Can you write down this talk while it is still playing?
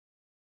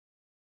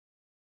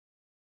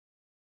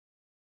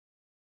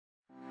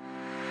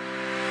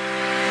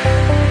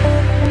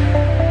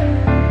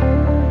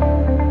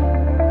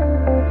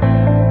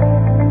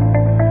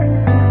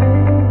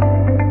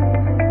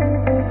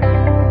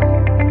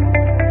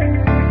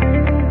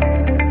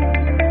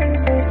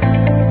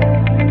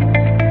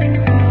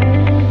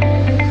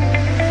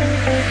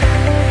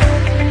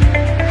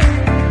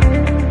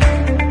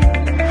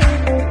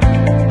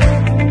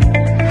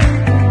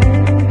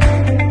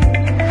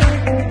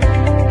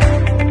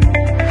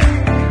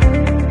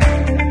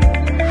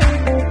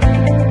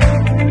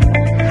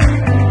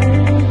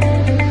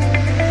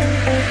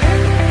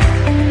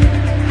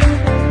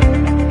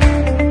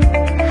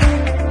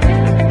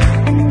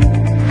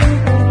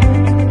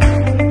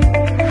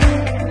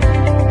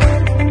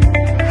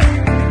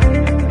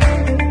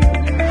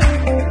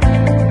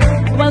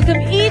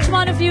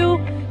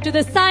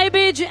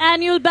Cybage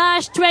Annual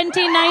Bash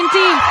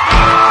 2019.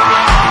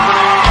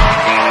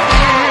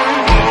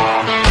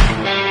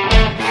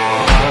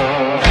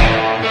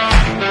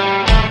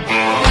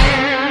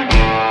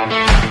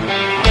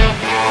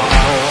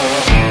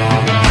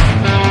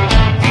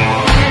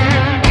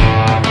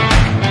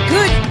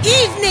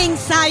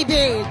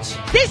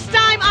 Cybage. This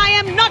time I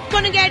am not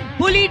going to get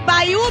bullied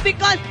by you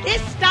because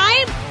this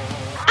time,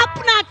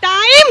 apna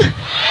time.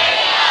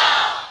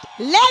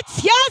 Let's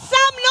hear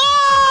some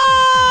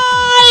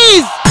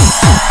noise.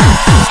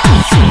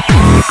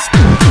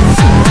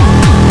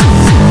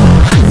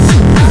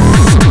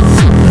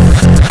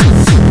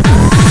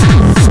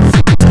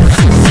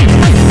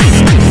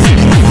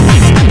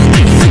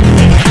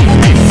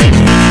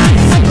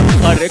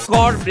 A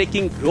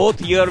record-breaking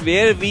growth year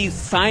where we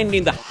signed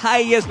in the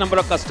highest number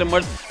of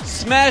customers,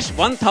 smashed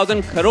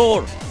 1,000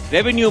 crore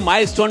revenue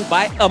milestone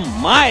by a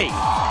mile.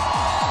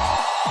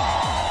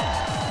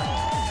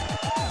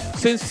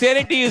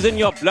 Sincerity is in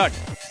your blood.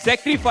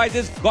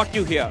 Sacrifices got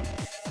you here.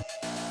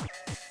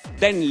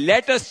 Then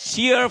let us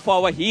cheer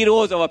for our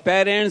heroes, our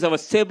parents, our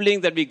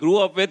siblings that we grew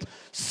up with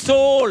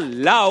so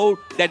loud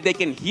that they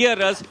can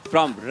hear us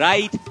from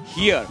right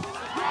here.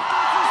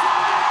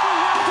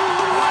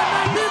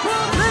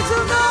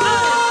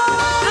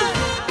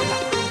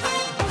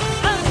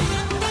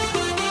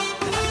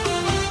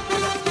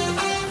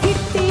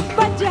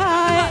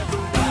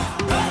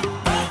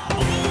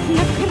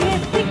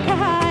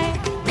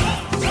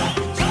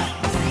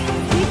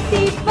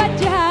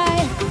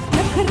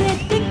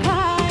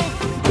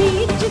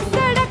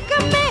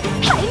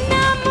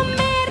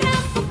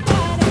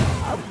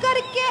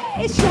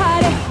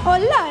 ओ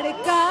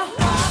लड़का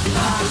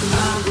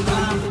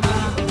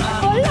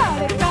ओ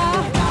लड़का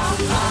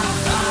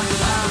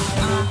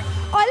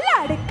ओ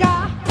लड़का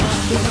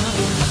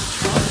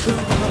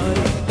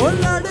ओ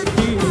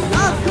लड़की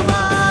आँख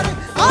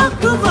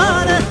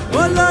मारे ओ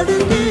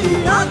लड़की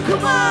आँख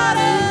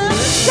मारे।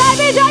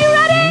 Cybage, are you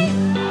ready?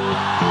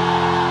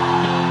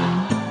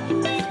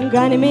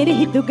 गाने मेरे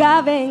ही तू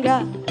गावेंगा,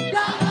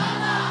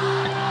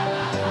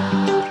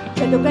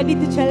 चलो गाड़ी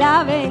तू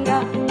चलावेंगा,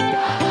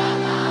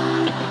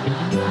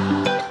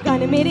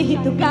 गाने मेरे ही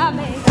तू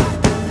गावेंगा,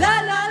 ला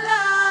ला ला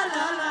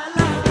ला ला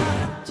ला,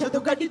 चलो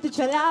गाड़ी तू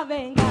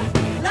चलावेंगा,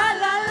 ला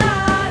ला ला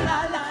ला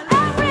ला,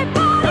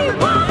 everybody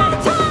one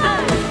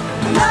time,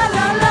 ला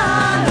ला ला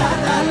ला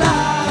ला ला,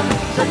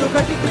 चलो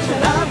गाड़ी तू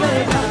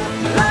चलावेंगा,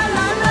 ला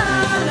ला ला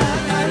ला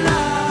ला ला,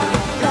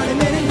 गाने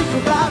मेरे ही तू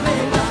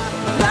गावेंगा,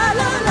 ला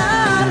ला ला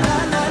ला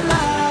ला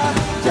ला,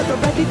 चलो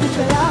गाड़ी तू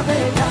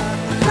चलावेंगा,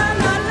 ला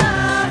ला ला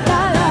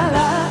ला ला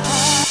ला.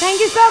 Thank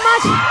you so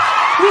much.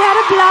 We had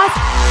a blast.